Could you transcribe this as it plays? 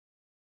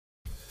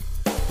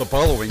The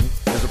following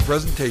is a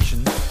presentation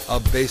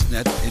of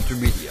BaseNet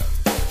Intermedia.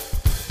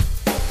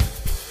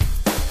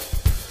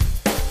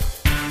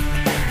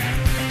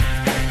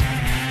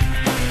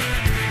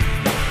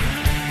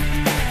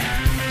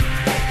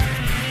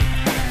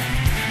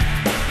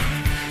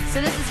 So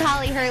this is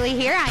Hurley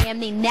here. I am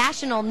the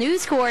National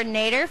News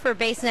Coordinator for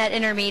BaseNet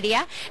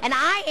Intermedia, and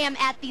I am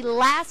at the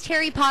last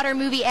Harry Potter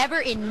movie ever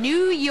in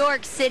New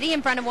York City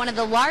in front of one of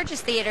the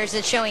largest theaters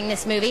that's showing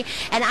this movie,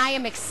 and I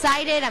am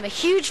excited. I'm a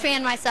huge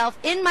fan myself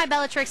in my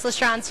Bellatrix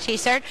Lestrange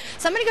t-shirt,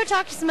 so I'm going to go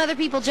talk to some other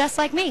people just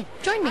like me.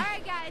 Join me. All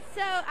right, guys,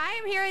 so I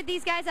am here with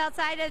these guys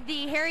outside of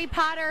the Harry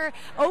Potter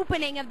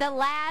opening of the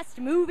last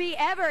movie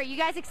ever. You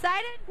guys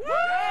excited? Woo!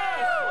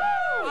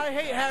 I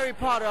hate Harry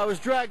Potter. I was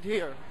dragged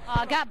here.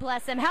 Oh, God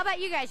bless him. How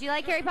about you guys? You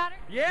like Harry Potter?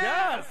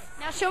 Yes!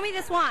 Now show me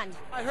this wand.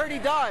 I heard he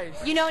dies.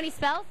 You know any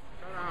spells?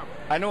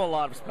 I know a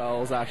lot of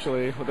spells,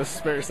 actually, but this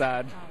is very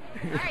sad.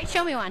 All right,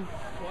 show me one.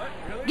 What?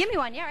 Really? Give me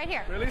one. Yeah, right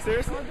here. Really?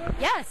 Seriously?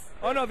 Yes.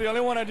 Oh, no, the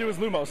only one I do is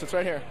Lumos. It's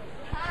right here.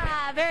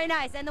 Ah, very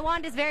nice. And the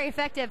wand is very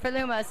effective for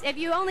Lumos. If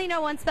you only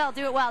know one spell,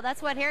 do it well.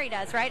 That's what Harry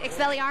does, right?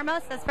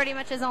 Expelliarmus, that's pretty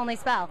much his only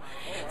spell.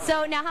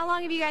 So now how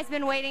long have you guys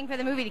been waiting for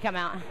the movie to come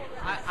out?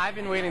 I've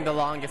been waiting the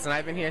longest, and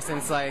I've been here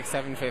since like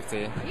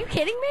 7:50. Are you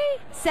kidding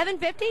me?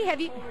 7:50? Have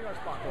you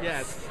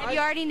Yes.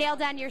 already nailed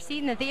down your seat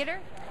in the theater?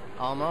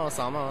 Almost.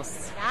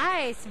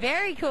 Nice.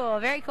 Very cool.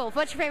 Very cool.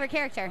 What's your favorite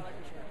character?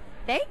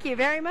 Thank you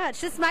very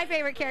much. This is my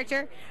favorite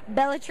character,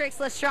 Bellatrix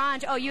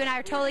Lestrange. Oh, you and I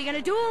are totally going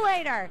to duel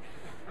later.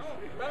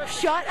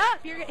 Shut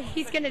up.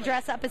 He's going to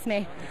dress up as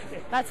me.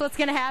 That's what's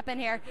going to happen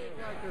here.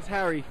 There's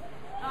Harry.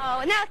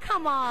 Oh, now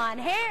come on,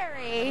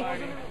 Harry.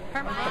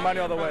 Hermione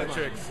all the way.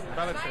 Bellatrix.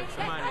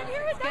 I'm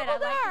here with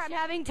Dumbledore. I'm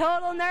having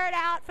total nerd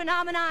out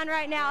phenomenon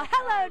right now.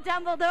 Hello,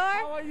 Dumbledore.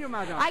 How are you,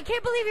 madam? I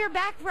can't believe you're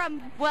back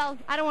from, well,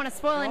 I don't want to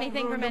spoil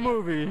anything from the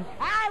movie.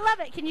 I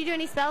love it. Can you do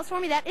any spells for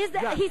me? That is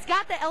Yes. He's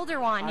got the Elder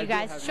Wand, you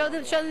guys. Show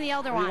them the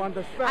Elder Wand. want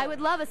the spell? I would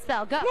love a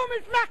spell. Go.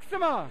 Lumis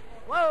Maxima!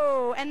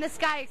 Whoa, and the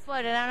sky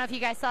exploded. I don't know if you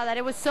guys saw that.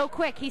 It was so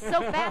quick. He's so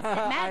fast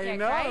at magic, I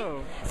know. right?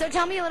 So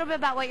tell me a little bit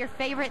about what your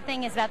favorite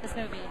thing is about this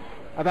movie.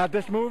 About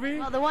this movie?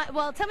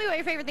 Well, tell me what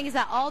your favorite thing is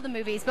about all the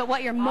movies, but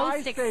what you're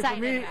most excited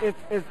for me,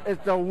 about.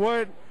 it's the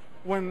word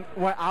when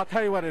I'll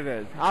tell you what it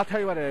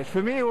is.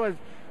 For me, it was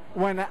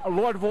when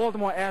Lord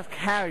Voldemort asked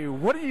Harry,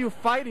 what are you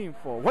fighting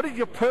for? What is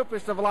your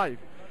purpose of life?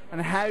 And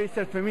Harry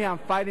said, for me, I'm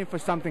fighting for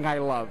something I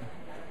love.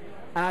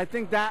 And I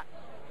think that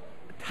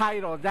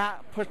title,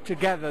 that puts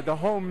together the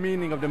whole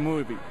meaning of the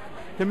movie.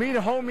 To me,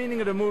 the whole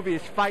meaning of the movie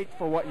is fight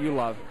for what you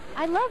love.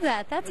 I love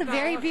that. That's a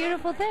very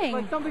beautiful thing.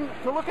 But something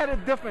to look at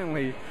it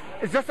differently.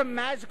 It's just a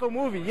magical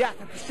movie. Yes,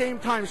 at the same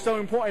time, so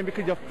important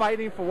because you're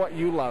fighting for what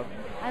you love.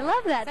 I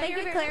love that. Thank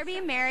you, Claire B.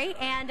 and Mary,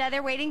 and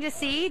they're waiting to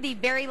see the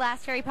very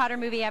last Harry Potter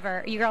movie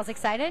ever. Are you girls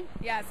excited?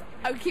 Yes.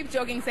 I keep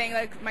joking saying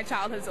like my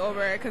childhood's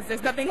over because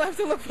there's nothing left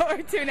to look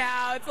forward to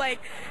now. It's like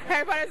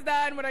Harry Potter's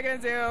done. What am I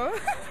going to do?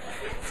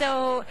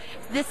 So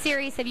this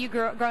series, have you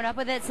grown up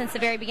with it since the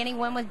very beginning?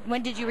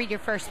 When did you read your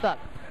first book?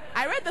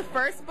 I read the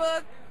first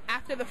book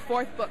after the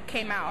fourth book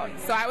came out,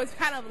 so I was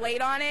kind of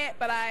late on it,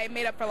 but I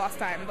made up for lost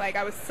time. Like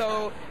I was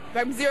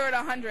from 0 to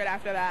 100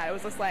 after that. It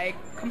was just like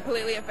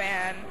completely a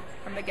fan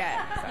from the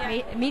get. So.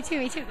 Yeah, me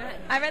too. Go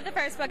ahead. I read the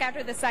first book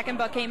after the second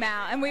book came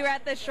out, and we were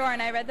at the shore,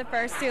 and I read the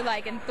first two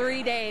like in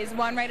 3 days,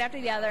 one right after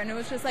the other, and it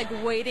was just like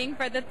waiting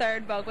for the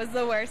third book was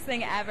the worst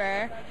thing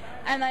ever.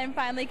 And then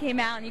finally came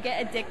out, and you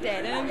get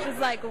addicted, and it's just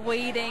like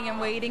waiting,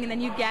 and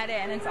then you get it,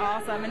 and it's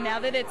awesome. And now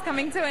that it's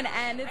coming to an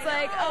end, it's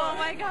like, oh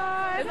my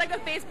god! It's like a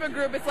Facebook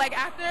group. It's like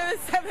after the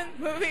seventh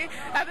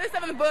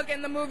book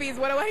and the movies,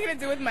 what am I gonna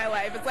do with my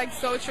life? It's like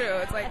so true.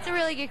 It's like that's a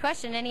really good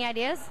question. Any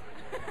ideas?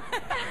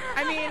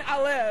 I mean,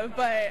 I'll live,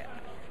 but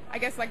I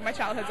guess like my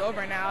childhood's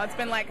over now. It's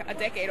been like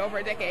over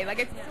a decade. Like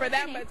it's for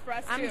them, but it's for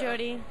us too. I'm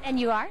Jody. And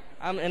you are?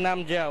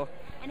 I'm Joe.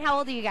 And how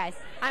old are you guys?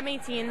 I'm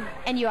 18.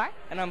 And you are?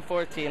 And I'm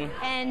 14.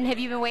 And have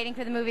you been waiting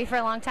for the movie for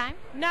a long time?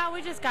 No,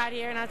 we just got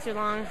here, not too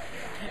long.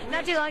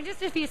 Not too long,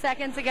 just a few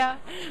seconds ago.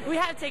 We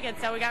had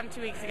tickets, so we got them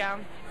 2 weeks ago.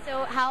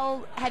 So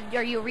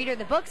are you a reader of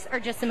the books or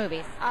just the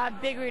movies?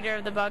 Big reader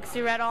of the books.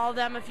 We read all of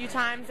them a few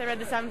times. I read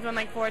the seventh one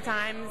like 4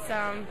 times.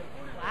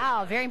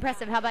 Wow, very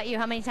impressive. How about you?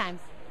 How many times?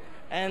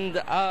 And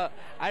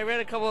I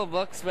read a couple of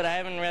books, but I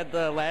haven't read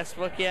the last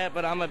book yet.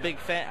 But I'm a big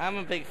fan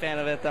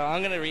of it, though.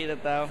 I'm gonna read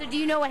it, though. So, do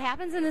you know what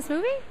happens in this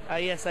movie?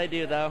 Yes, I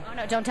do, though. Oh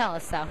no, don't tell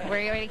us, though.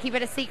 We're going to keep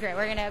it a secret.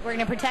 We're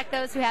gonna protect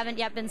those who haven't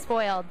yet been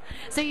spoiled.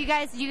 So, you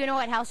guys, do you know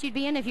what house you'd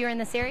be in if you were in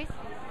the series?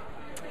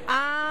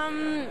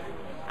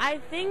 I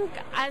think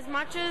as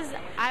much as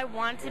I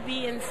want to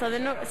be in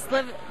Slytherin,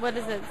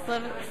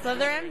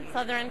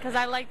 because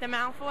I like the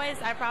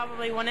Malfoys, I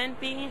probably wouldn't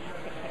be.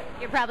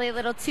 You're probably a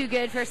little too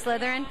good for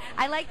Slytherin.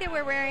 I like that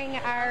we're wearing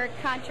our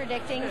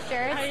contradicting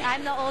shirts.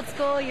 I'm the old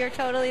school, you're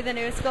totally the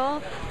new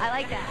school. I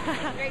like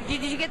that. Great.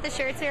 Did you get the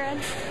shirts here?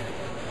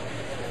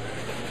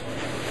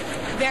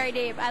 Very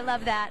deep. I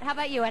love that. How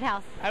about you? What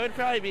house? I would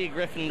probably be a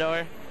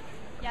Gryffindor.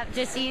 Yep,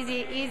 just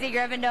easy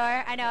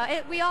Gryffindor. I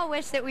know. We all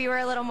wish that we were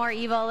a little more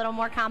evil, a little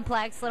more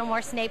complex, a little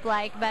more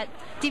Snape-like, but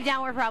deep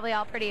down we're probably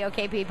all pretty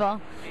okay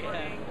people.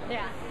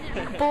 Yeah.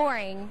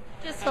 Boring.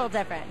 Just a little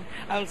different.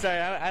 I'm sorry.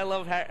 I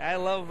love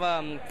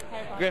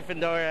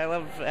Gryffindor. I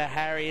love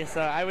Harry,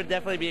 so I would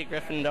definitely be a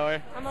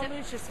Gryffindor. I'm a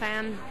Lucius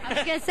fan. I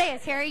was going to say,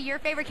 is Harry your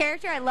favorite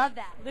character? I love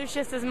that.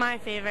 Lucius is my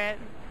favorite.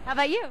 How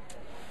about you?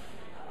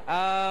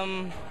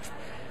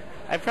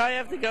 I probably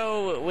have to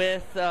go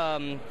with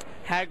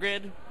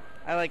Hagrid.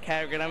 I like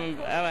Hagrid. I'm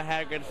a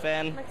Hagrid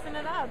fan. Mixing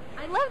it up.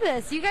 I love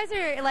this. You guys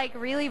are like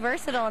really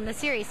versatile in the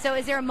series. So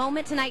is there a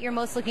moment tonight you're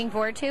most looking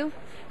forward to,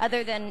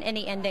 other than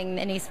any ending,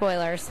 any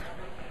spoilers?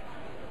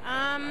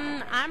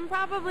 I'm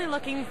probably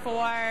looking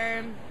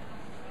for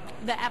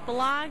the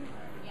epilogue.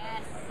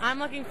 Yes. I'm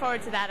looking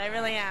forward to that. I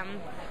really am.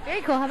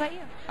 Very cool. How about you?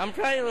 I'm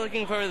probably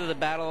looking forward to the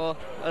battle,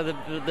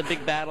 the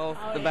big battle,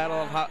 Battle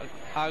of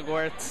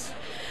Hogwarts.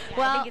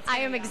 Well, I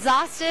am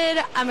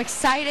exhausted. I'm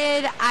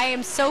excited. I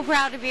am so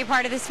proud to be a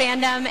part of this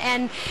fandom.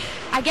 And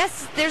I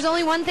guess there's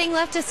only one thing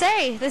left to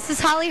say. This is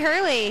Holly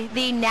Hurley,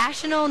 the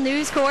National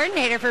News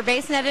Coordinator for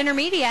BaseNet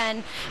Intermedia.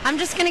 And I'm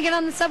just going to get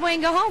on the subway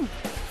and go home.